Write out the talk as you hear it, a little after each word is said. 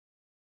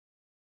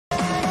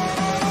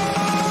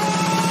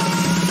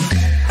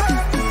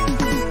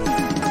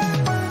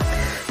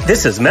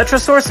This is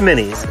Metrosource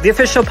Minis, the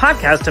official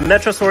podcast of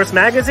Metrosource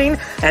Magazine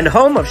and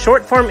home of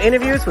short-form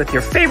interviews with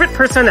your favorite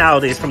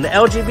personalities from the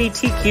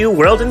LGBTQ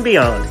world and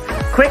beyond.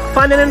 Quick,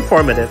 fun, and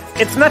informative.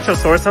 It's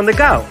Metrosource on the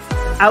go.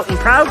 Out and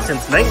proud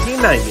since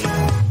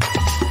 1990.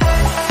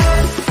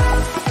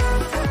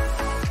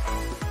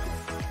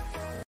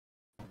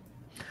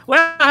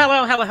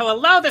 Well,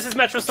 hello. This is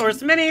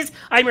Metrosource Minis.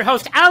 I'm your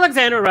host,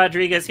 Alexander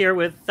Rodriguez, here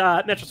with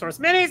Metrosource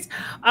Minis.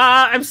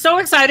 I'm so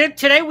excited.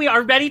 Today we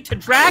are ready to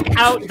drag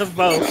out the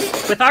vote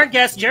with our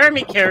guest,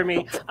 Jaremi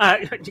Carey.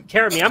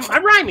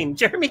 I'm rhyming.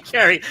 Jaremi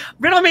Carey.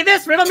 Riddle me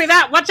this, riddle me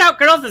that. Watch out,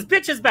 girls, this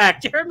bitch is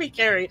back. Jaremi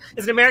Carey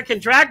is an American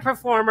drag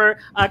performer,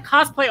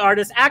 cosplay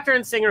artist, actor,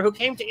 and singer who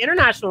came to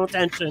international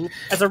attention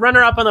as a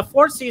runner-up on the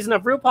 4th season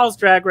of RuPaul's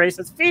Drag Race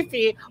as Phi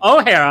Phi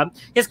O'Hara.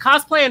 His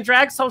cosplay and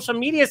drag social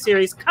media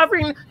series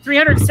covering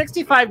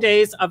 365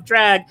 days of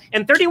drag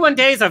and 31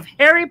 days of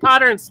Harry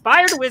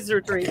Potter-inspired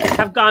wizardry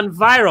have gone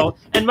viral.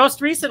 And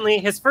most recently,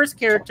 his first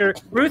character,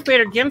 Ruth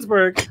Bader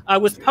Ginsburg,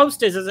 was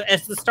posted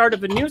as the start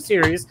of a new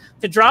series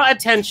to draw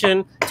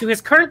attention to his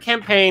current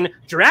campaign,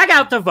 Drag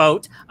Out the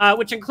Vote,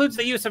 which includes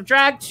the use of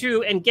drag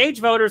to engage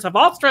voters of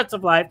all struts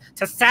of life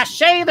to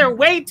sashay their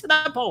way to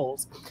the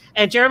polls.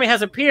 And Jaremi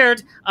has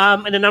appeared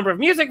in a number of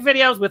music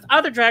videos with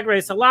other Drag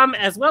Race alum,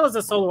 as well as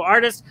a solo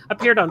artist,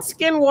 appeared on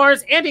Skin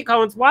Wars, Andy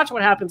Cohen's Watch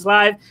What Happens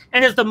Live,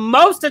 and is the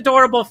most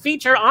adorable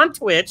feature on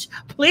Twitch.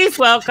 Please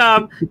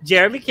welcome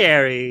Jaremi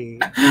Carey.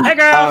 Hey,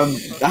 girl.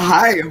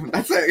 Hi.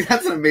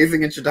 That's an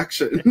amazing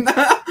introduction.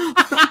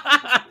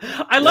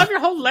 I love your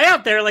whole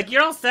layout there. Like,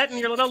 you're all set in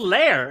your little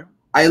lair.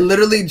 I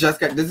literally just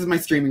got, this is my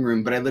streaming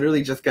room, but I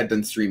literally just got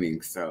done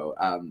streaming. So,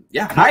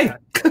 yeah, hi.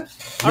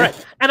 All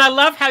right. And I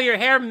love how your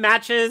hair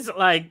matches,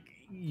 like,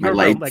 your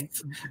my room.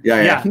 lights.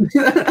 Yeah.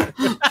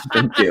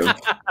 Thank you.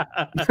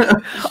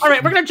 All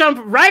right. We're going to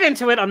jump right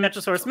into it on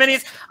Metrosource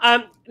Minis.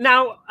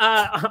 Now,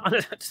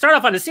 to start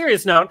off on a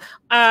serious note,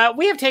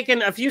 we have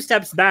taken a few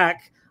steps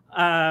back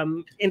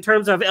in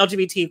terms of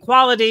LGBT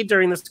equality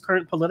during this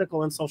current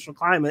political and social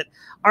climate.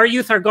 Our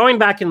youth are going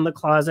back in the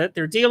closet.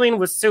 They're dealing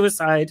with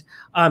suicide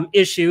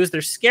issues.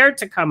 They're scared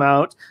to come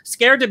out,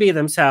 scared to be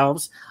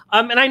themselves.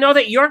 And I know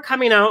that your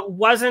coming out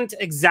wasn't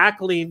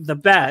exactly the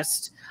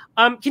best.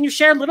 Can you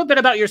share a little bit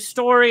about your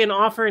story and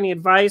offer any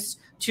advice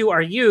to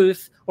our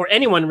youth or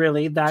anyone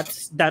really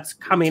that's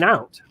coming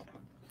out?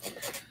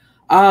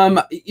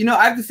 You know,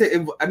 I have to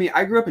say, I mean,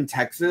 I grew up in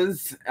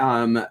Texas,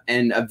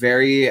 in a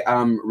very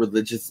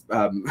religious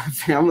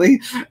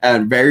family,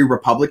 and very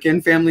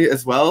Republican family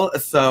as well.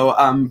 So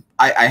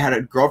I had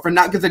a girlfriend,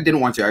 not because I didn't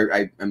want to.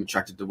 I am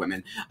attracted to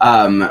women,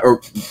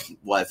 or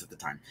was at the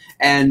time.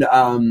 And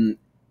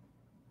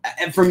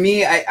for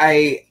me,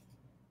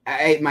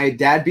 my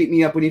dad beat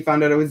me up when he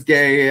found out I was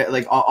gay,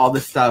 like all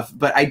this stuff.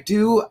 But I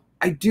do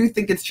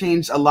think it's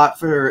changed a lot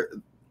for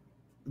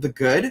the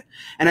good.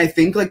 And I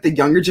think like the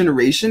younger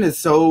generation is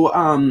so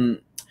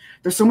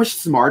they're so much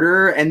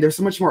smarter and they're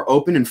so much more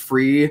open and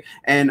free,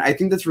 and I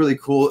think that's really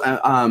cool.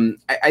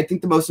 I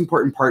think the most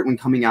important part when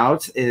coming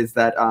out is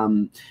that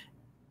to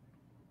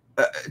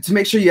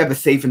make sure you have a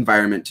safe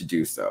environment to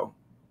do so.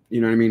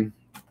 You know what I mean?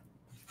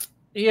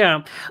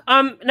 Yeah.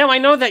 Now I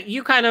know that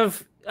you kind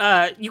of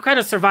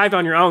survived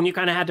on your own. You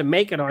kind of had to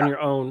make it on your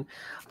own.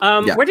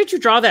 Where did you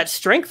draw that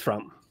strength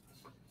from?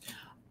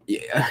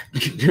 Yeah,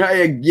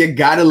 you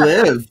gotta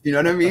live. You know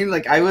what I mean?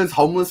 Like, I was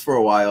homeless for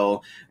a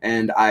while,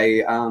 and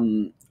I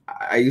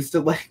used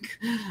to, like,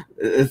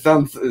 it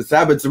sounds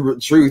sad, but it's the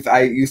truth.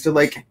 I used to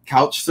like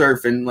couch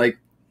surf and like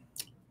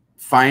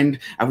I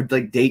would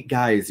like date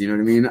guys. You know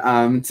what I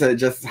mean? To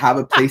just have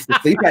a place to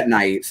sleep at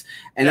night,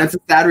 and that's a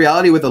sad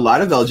reality with a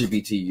lot of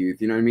LGBT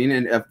youth. You know what I mean?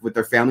 And with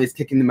their families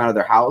kicking them out of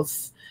their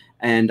house,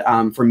 and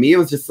for me, it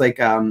was just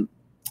like I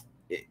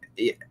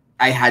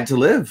had to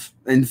live,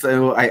 and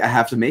so I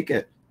have to make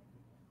it.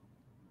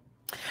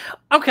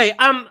 Okay,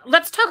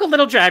 let's talk a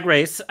little Drag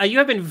Race. You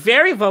have been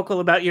very vocal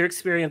about your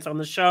experience on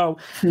the show.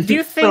 Do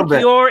you think a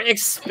little bit,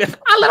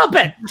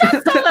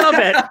 just a little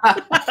bit.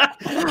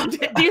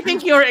 Do you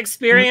think your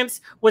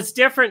experience was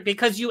different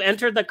because you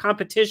entered the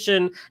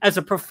competition as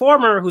a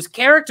performer whose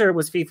character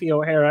was Phi Phi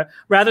O'Hara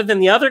rather than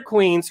the other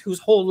queens whose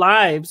whole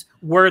lives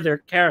were their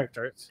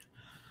characters?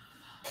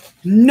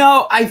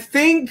 No, I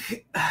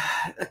think,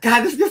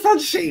 God, this is gonna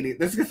sound shady.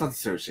 This is gonna sound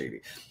so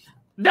shady.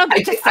 No,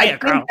 I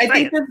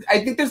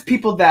think there's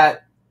people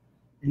that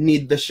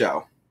need the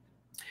show,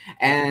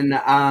 and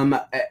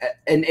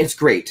it's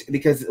great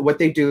because what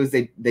they do is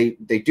they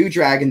do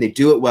drag and they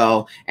do it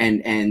well,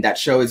 and that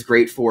show is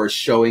great for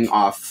showing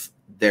off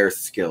their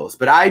skills.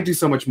 But I do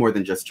so much more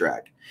than just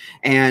drag.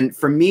 And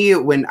for me,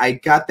 when I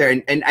got there,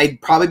 and I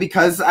probably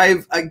because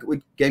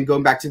again,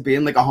 going back to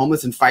being like a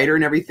homeless and fighter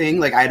and everything,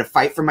 like I had to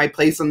fight for my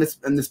place on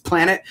this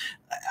planet.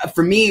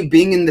 For me,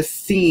 being in the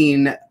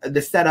scene,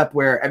 the setup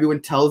where everyone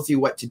tells you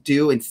what to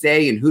do and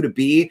say and who to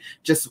be,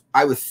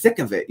 I was sick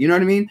of it. You know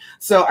what I mean?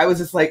 So I was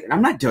just like,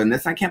 I'm not doing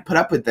this. I can't put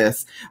up with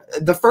this.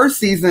 The first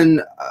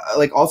season,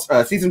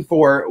 season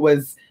 4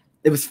 was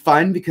it was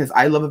fun because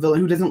I love a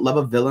villain. Who doesn't love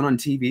a villain on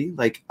TV?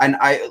 Like, and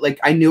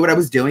I knew what I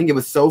was doing. It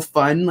was so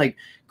fun, like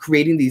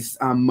creating these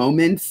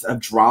moments of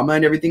drama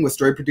and everything with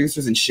story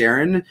producers and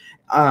Sharon.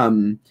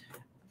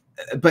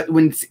 But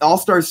when All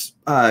Stars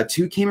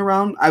 2 came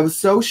around, I was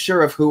so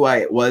sure of who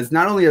I was,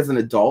 not only as an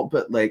adult,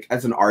 but like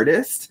as an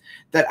artist,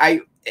 that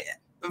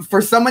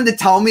for someone to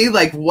tell me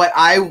like what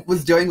I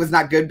was doing was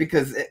not good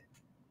because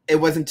it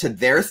wasn't to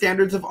their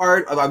standards of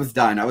art, I was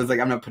done. I was like,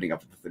 I'm not putting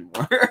up with this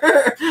anymore.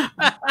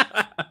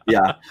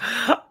 Yeah.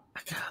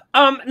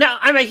 Now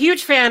I'm a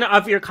huge fan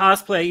of your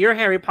cosplay. Your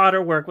Harry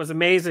Potter work was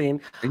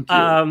amazing. Thank you.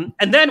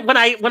 And then when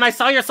I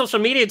saw your social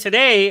media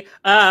today,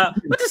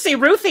 good to see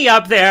Ruthie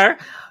up there.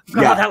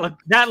 Girl, Yeah.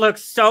 that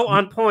looks so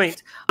on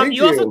point.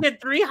 You also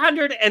did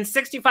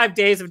 365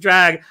 days of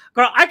drag.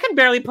 Girl, I can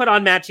barely put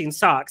on matching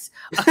socks.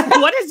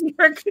 What is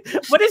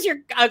your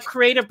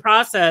creative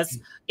process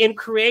in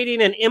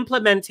creating and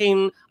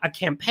implementing a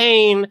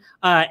campaign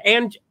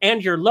and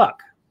your look?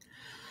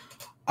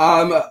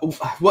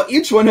 Well,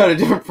 each one had a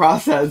different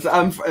process.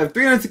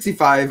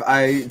 365,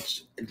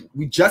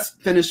 we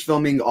just finished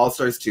filming All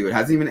Stars 2. It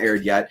hasn't even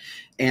aired yet.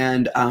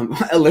 And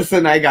Alyssa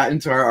and I got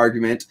into our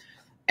argument.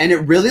 And it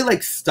really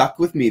like stuck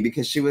with me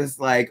because she was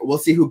like, we'll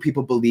see who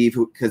people believe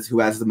because who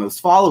has the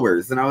most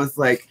followers. And I was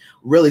like,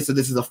 really? So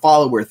this is a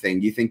follower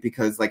thing? You think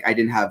because like I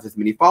didn't have as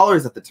many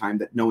followers at the time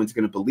that no one's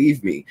going to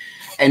believe me?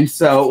 And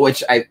so,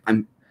 which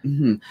I'm,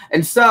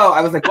 and so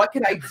I was like, what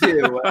can I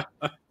do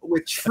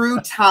with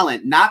true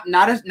talent? Not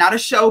a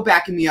show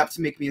backing me up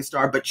to make me a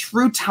star, but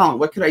true talent.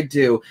 What could I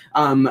do?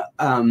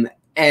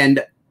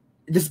 And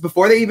this is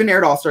before they even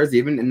aired All Stars, they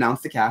even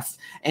announced the cast.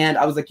 And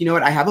I was like, you know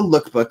what? I have a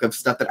lookbook of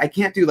stuff that I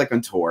can't do like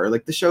on tour.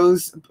 Like the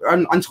shows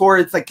on tour,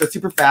 it's like they're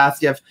super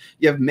fast. You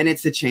have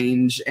minutes to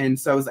change. And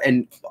so,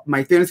 and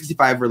my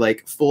 365 were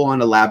like full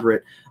on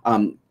elaborate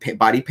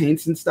body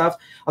paints and stuff.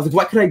 I was like,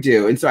 what could I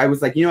do? And so I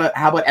was like, you know what?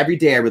 How about every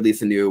day I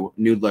release a new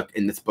look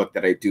in this book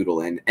that I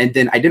doodle in? And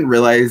then I didn't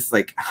realize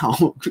like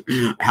how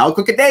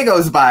quick a day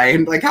goes by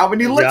and like how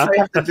many looks I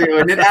have to do.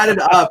 And it added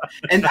up.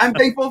 And I'm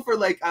thankful for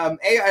like, I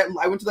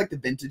went to like the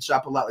vintage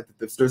shop a lot, like the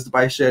thrift stores to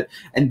buy shit.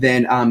 And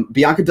then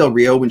Bianca Del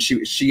Rio, when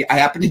I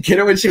happened to get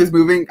her when she was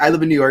moving. I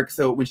live in New York.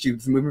 So when she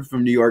was moving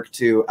from New York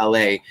to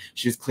LA,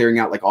 she was clearing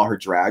out like all her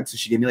drag. So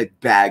she gave me like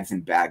bags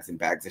and bags and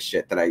bags of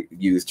shit that I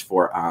used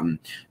for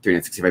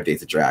 365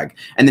 Days of Drag.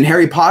 And then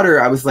Harry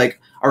Potter, I was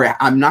like, all right,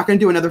 I'm not going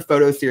to do another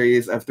photo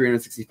series of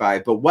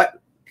 365, but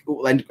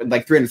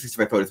like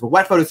 365 photos, but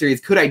what photo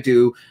series could I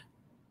do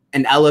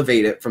and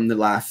elevate it from the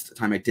last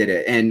time I did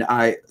it? And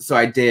I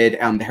did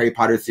the Harry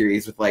Potter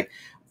series with like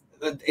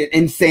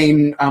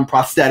insane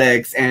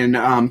prosthetics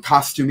and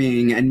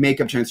costuming and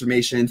makeup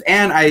transformations.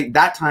 And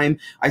that time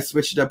I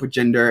switched it up with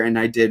gender and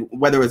I did,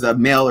 whether it was a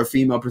male or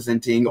female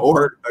presenting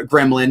or a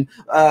gremlin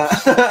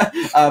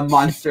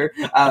monster.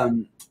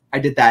 I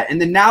did that. And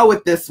then now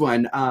with this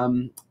one,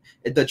 the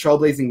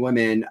Trailblazing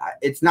Women,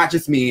 it's not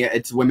just me,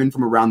 it's women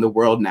from around the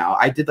world now.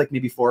 I did like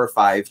maybe 4 or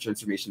 5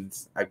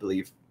 transformations, I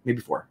believe,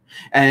 maybe 4.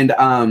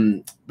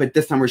 And but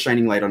this time we're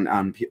shining light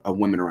on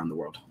women around the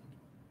world.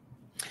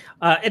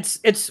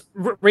 It's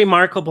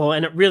remarkable,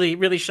 and it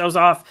really shows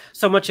off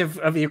so much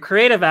of your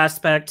creative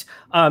aspect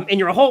in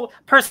your whole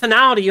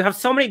personality. You have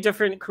so many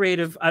different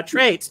creative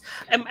traits.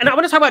 And I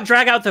want to talk about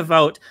Drag Out the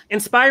Vote,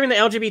 inspiring the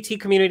LGBT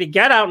community to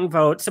get out and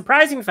vote.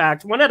 Surprising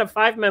fact, 1 out of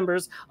 5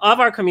 members of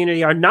our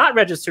community are not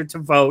registered to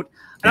vote.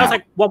 And I was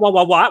like,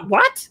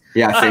 what?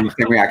 Yeah, same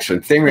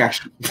reaction.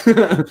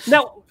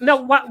 No,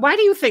 why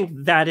do you think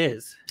that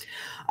is?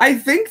 I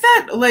think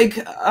that, like,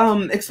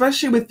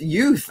 especially with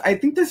youth, I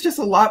think there's just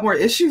a lot more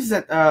issues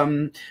that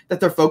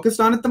they're focused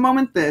on at the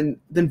moment than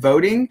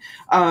voting.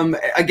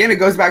 Again, it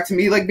goes back to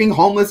me, like, being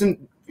homeless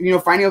and,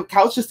 finding a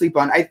couch to sleep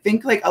on. I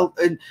think, like,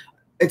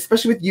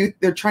 especially with youth,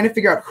 they're trying to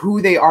figure out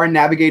who they are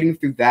navigating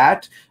through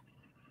that.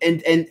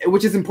 And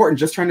which is important,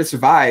 just trying to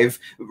survive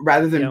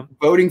rather than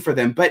voting for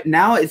them. But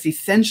now it's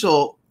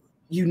essential.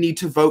 You need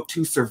to vote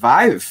to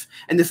survive.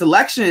 And this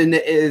election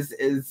is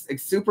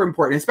super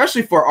important,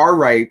 especially for our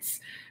rights,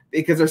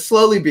 because they're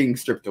slowly being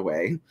stripped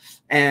away.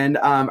 And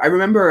I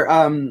remember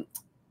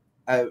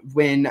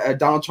when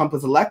Donald Trump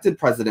was elected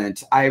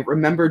president, I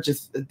remember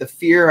just the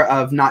fear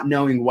of not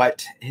knowing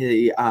what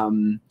his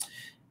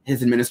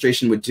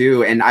administration would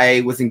do. And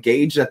I was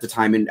engaged at the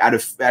time, and out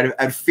of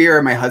fear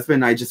of my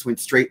husband, I just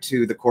went straight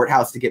to the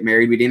courthouse to get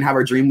married. We didn't have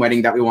our dream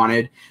wedding that we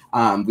wanted.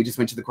 We just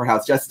went to the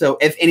courthouse just so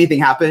if anything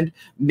happened,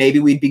 maybe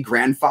we'd be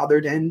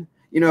grandfathered in,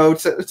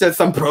 to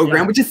some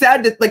program, which is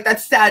sad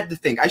that's sad to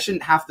think. I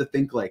shouldn't have to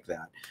think like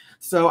that.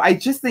 So I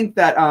just think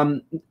that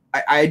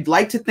I'd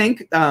like to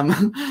thank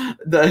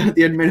the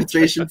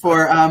administration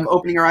for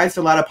opening our eyes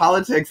to a lot of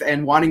politics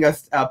and wanting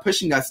us,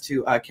 pushing us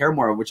to care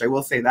more, which I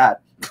will say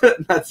that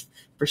that's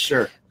for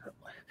sure.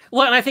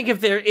 Well, and I think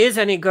if there is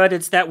any good,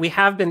 it's that we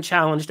have been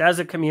challenged as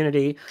a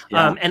community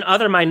and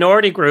other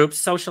minority groups,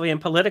 socially and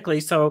politically.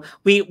 So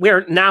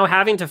we're now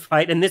having to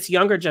fight, and this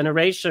younger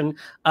generation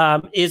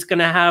is going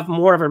to have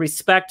more of a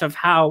respect of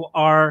how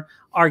our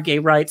gay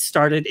rights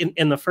started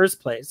in the first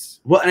place.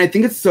 Well, and I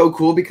think it's so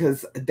cool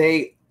because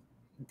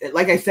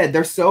like I said,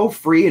 they're so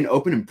free and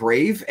open and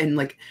brave, and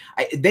like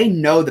they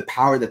know the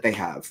power that they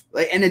have.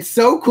 Like, and it's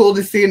so cool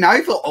to see. And now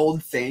I feel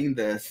old saying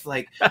this.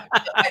 Like,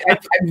 I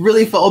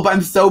really feel old, but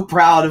I'm so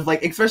proud of,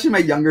 like, especially my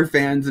younger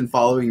fans and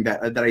following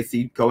that I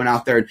see going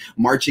out there and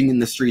marching in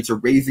the streets or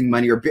raising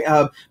money or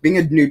being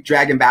a new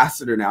drag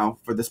ambassador now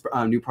for this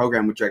new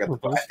program with Drag Out the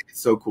Vote. I think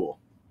it's so cool.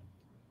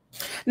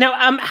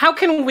 Now, how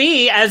can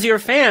we, as your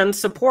fans,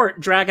 support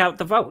Drag Out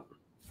the Vote?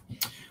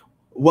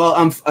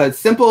 Well,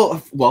 simple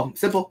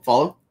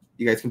follow.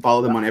 You guys can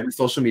follow them on every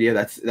social media.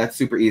 That's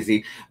super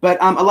easy. But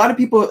a lot of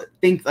people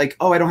think like,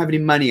 oh, I don't have any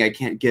money, I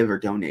can't give or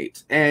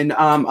donate. And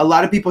a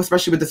lot of people,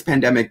 especially with this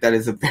pandemic, that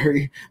is a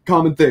very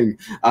common thing.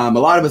 A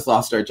lot of us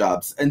lost our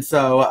jobs. And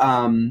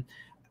so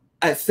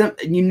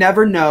you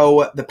never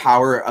know the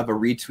power of a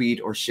retweet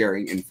or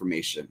sharing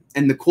information.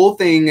 And the cool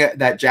thing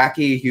that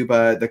Jackie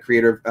Huba, the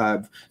creator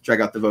of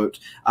Drag Out the Vote,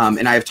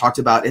 and I have talked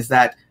about is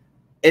that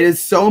it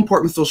is so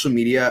important with social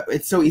media.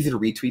 It's so easy to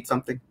retweet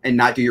something and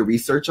not do your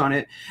research on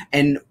it.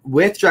 And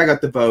with Drag Out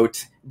the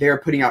Vote, they're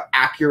putting out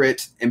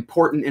accurate,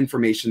 important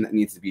information that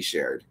needs to be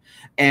shared.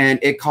 And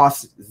it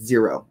costs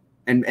zero.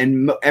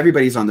 And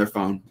everybody's on their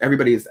phone.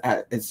 Everybody is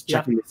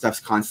checking the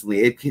stuff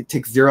constantly. It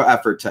takes zero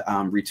effort to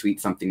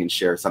retweet something and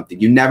share something.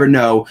 You never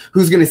know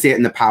who's going to see it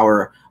in the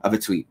power of a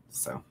tweet.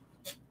 So.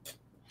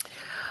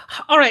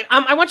 All right.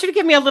 I want you to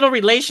give me a little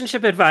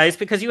relationship advice,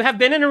 because you have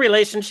been in a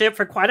relationship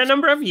for quite a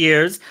number of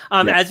years.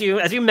 As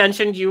you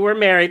mentioned, you were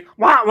married.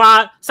 Wah,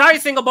 wah. Sorry,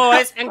 single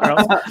boys and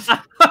girls.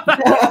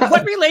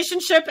 What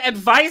relationship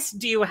advice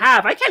do you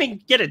have? I can't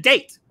even get a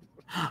date.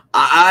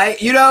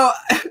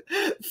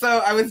 So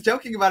I was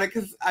joking about it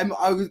because I'm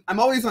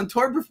always on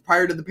tour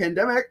prior to the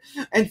pandemic,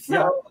 and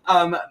so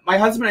my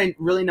husband and I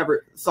really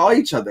never saw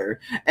each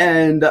other,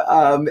 and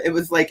it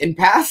was like in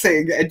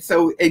passing, and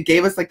so it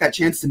gave us like that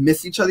chance to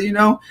miss each other,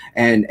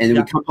 and then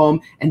we come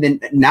home, and then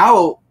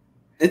now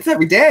it's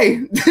every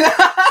day.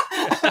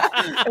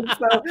 And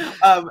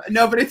so,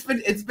 no, but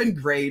it's been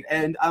great,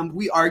 and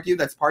we argue.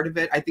 That's part of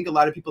it. I think a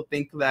lot of people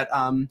think that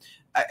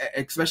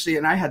especially,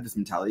 and I had this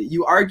mentality,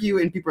 you argue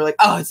and people are like,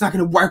 oh, it's not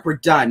going to work, we're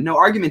done. No,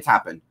 arguments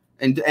happen,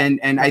 and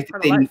I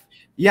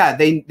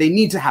think they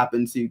need to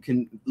happen so you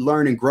can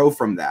learn and grow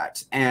from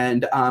that.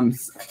 And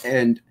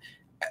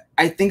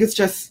I think it's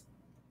just,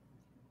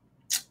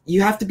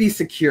 you have to be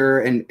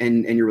secure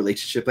in your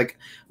relationship. Like,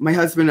 my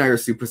husband and I are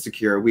super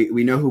secure.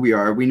 We know who we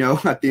are. We know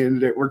at the end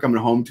of it we're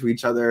coming home to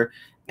each other,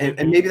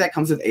 and maybe that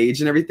comes with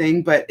age and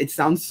everything, but it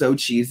sounds so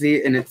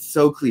cheesy and it's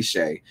so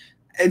cliche.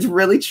 It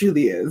really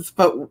truly is.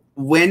 But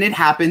when it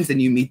happens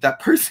and you meet that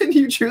person,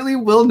 you truly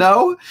will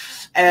know.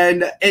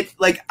 And it's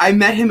like, I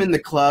met him in the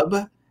club,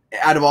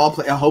 out of all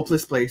a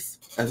hopeless place,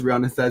 as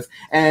Rihanna says.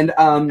 And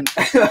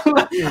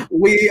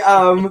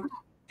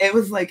it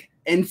was like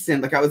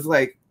instant. Like, I was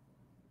like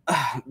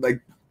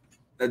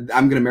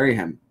I'm gonna marry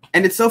him.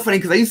 And it's so funny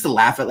because I used to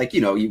laugh at, like,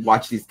 you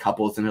watch these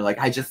couples and they're like,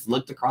 I just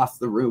looked across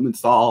the room and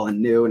saw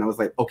and knew, and I was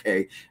like,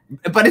 okay.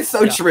 But it's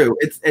so true.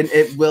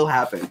 It will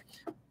happen.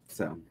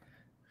 So.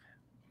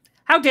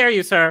 How dare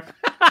you, sir?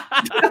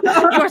 You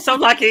are so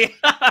lucky.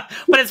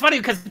 But it's funny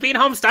because being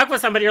home stuck with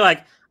somebody, you're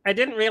like, I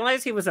didn't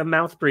realize he was a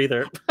mouth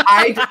breather.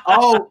 Okay,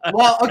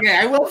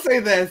 I will say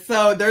this.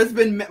 So there's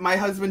been, my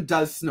husband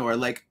does snore,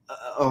 like,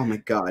 oh my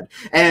God.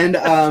 And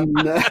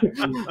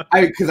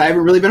because I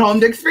haven't really been home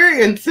to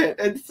experience it.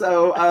 And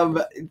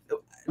so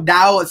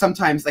now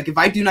sometimes, like, if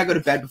I do not go to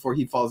bed before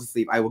he falls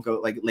asleep, I will go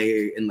like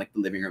lay in like the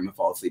living room and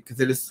fall asleep because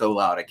it is so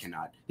loud. I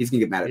cannot. He's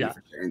gonna get mad at me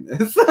for sharing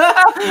this,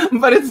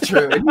 but it's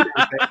true.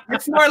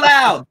 It's more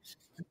loud.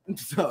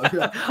 So,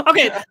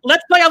 Okay,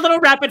 let's play a little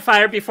rapid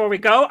fire before we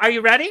go. Are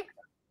you ready?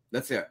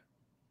 Let's hear it.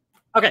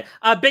 Okay,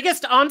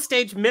 biggest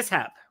onstage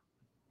mishap.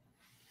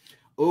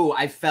 Oh,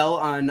 I fell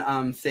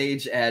on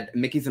stage at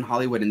Mickey's in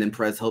Hollywood, and then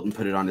Perez Hilton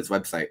put it on his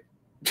website.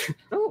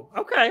 Oh,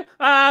 okay.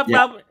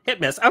 Well, hit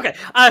miss. Okay.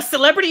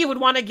 Celebrity you would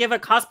want to give a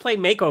cosplay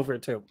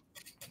makeover to?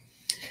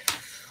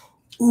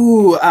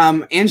 Ooh,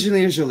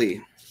 Angelina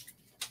Jolie.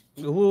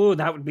 Ooh,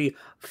 that would be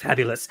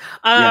fabulous.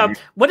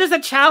 What is a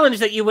challenge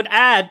that you would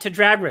add to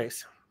Drag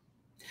Race?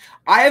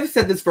 I have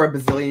said this for a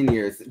bazillion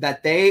years,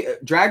 that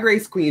Drag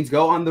Race queens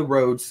go on the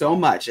road so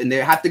much, and they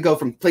have to go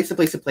from place to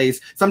place to place,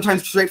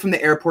 sometimes straight from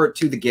the airport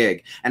to the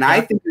gig. And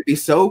I think it'd be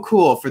so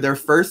cool for their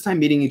first time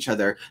meeting each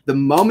other, the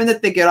moment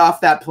that they get off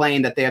that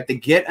plane, that they have to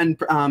get in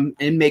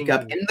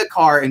makeup in the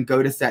car and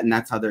go to set, and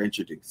that's how they're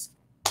introduced.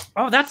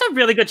 Oh, that's a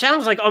really good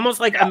challenge, like almost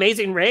like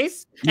Amazing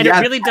Race. And it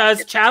really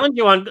does challenge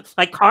you on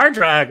like car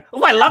drag.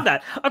 Oh, I love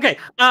that. Okay.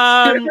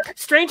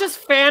 Strangest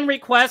fan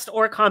request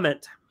or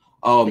comment?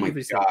 Oh my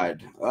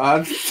God.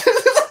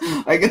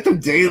 I get them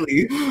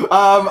daily.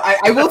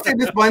 I will say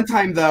this one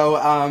time though,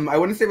 I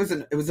want to say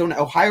it was in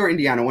Ohio or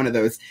Indiana, one of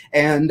those.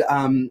 And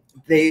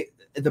the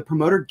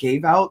promoter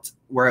gave out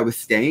where I was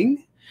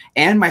staying.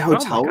 and my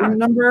hotel room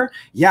number.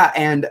 Yeah,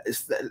 and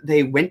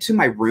they went to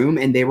my room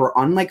and they were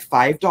on like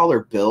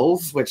 $5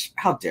 bills, which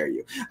how dare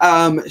you?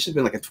 It should have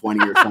been like a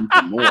 20 or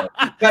something more.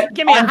 But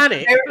give me a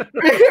honey.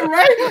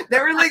 Right? They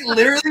were like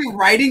literally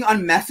writing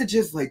on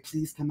messages like,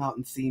 please come out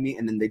and see me,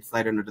 and then they'd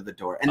slide under the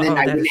door. And then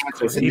I wouldn't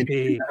answer. And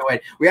then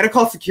we had to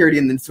call security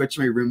and then switch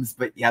my rooms.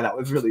 But yeah, that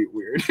was really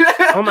weird.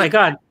 Oh my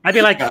God. I'd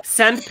be like,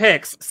 send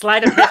pics,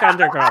 slide a pic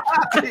under, girl.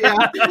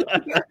 Yeah.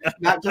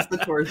 Not just the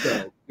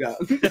torso. Yeah.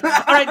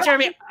 All right,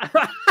 Jaremi.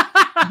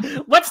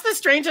 What's the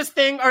strangest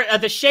thing or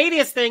the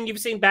shadiest thing you've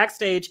seen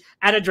backstage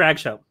at a drag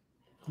show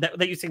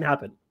that you've seen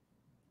happen?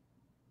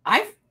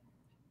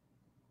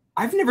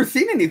 I've never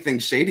seen anything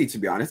shady, to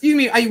be honest. You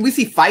mean we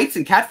see fights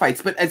and cat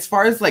fights, but as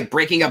far as like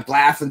breaking up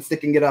glass and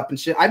sticking it up and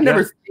shit, I've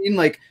never seen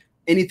like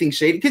anything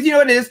shady. Because you know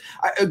what it is?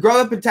 I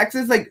grow up in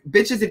Texas, like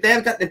bitches, if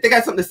they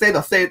got something to say,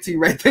 they'll say it to you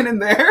right then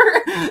and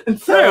there.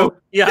 And so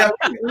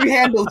we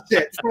handle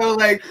shit. So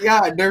like,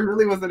 yeah, there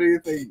really wasn't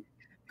anything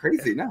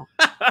crazy. No.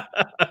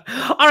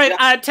 All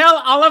right, tell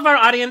all of our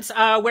audience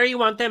where you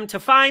want them to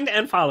find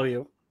and follow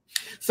you.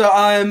 So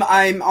I'm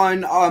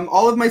on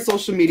all of my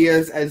social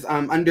medias as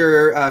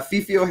under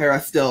Phi Phi O'Hara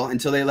still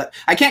until they let.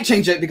 I can't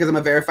change it because I'm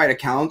a verified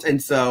account,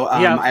 and so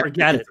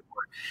forget it.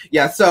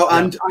 Yeah, so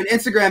on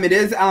Instagram it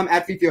is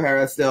at Phi Phi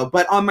O'Hara still,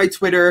 but on my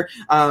Twitter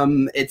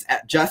it's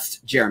at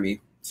just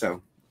Jaremi.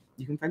 So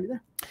you can find me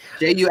there.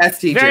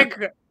 JUST. Very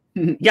good.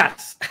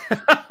 Yes.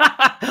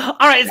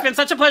 All right. It's been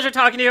such a pleasure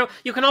talking to you.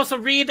 You can also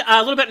read a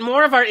little bit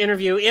more of our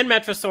interview in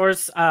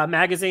Metrosource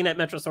magazine at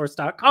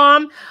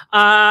metrosource.com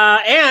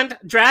and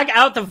drag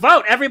out the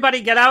vote.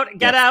 Everybody get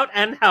out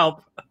and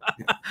help.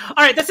 All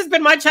right. This has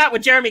been my chat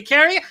with Jaremi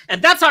Carey,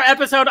 and that's our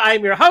episode. I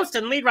am your host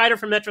and lead writer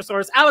from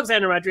Metrosource,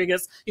 Alexander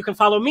Rodriguez. You can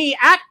follow me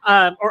at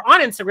or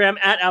on Instagram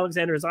at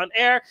Alexander is on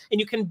air, and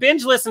you can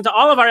binge listen to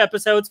all of our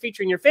episodes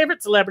featuring your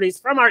favorite celebrities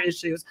from our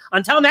issues.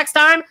 Until next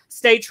time,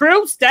 stay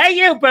true, stay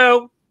you,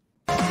 boo.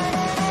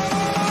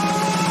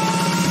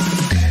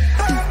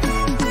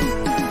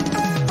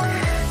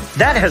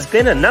 That has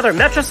been another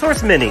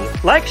Metrosource Mini.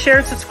 Like, share,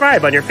 and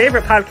subscribe on your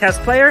favorite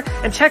podcast player,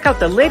 and check out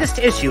the latest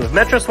issue of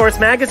Metrosource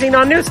magazine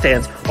on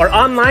newsstands or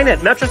online at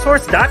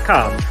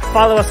metrosource.com.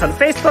 Follow us on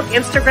Facebook,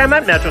 Instagram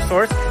at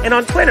Metrosource, and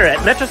on Twitter at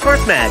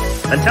Metrosource Mag.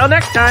 Until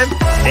next time,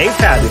 stay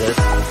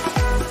fabulous.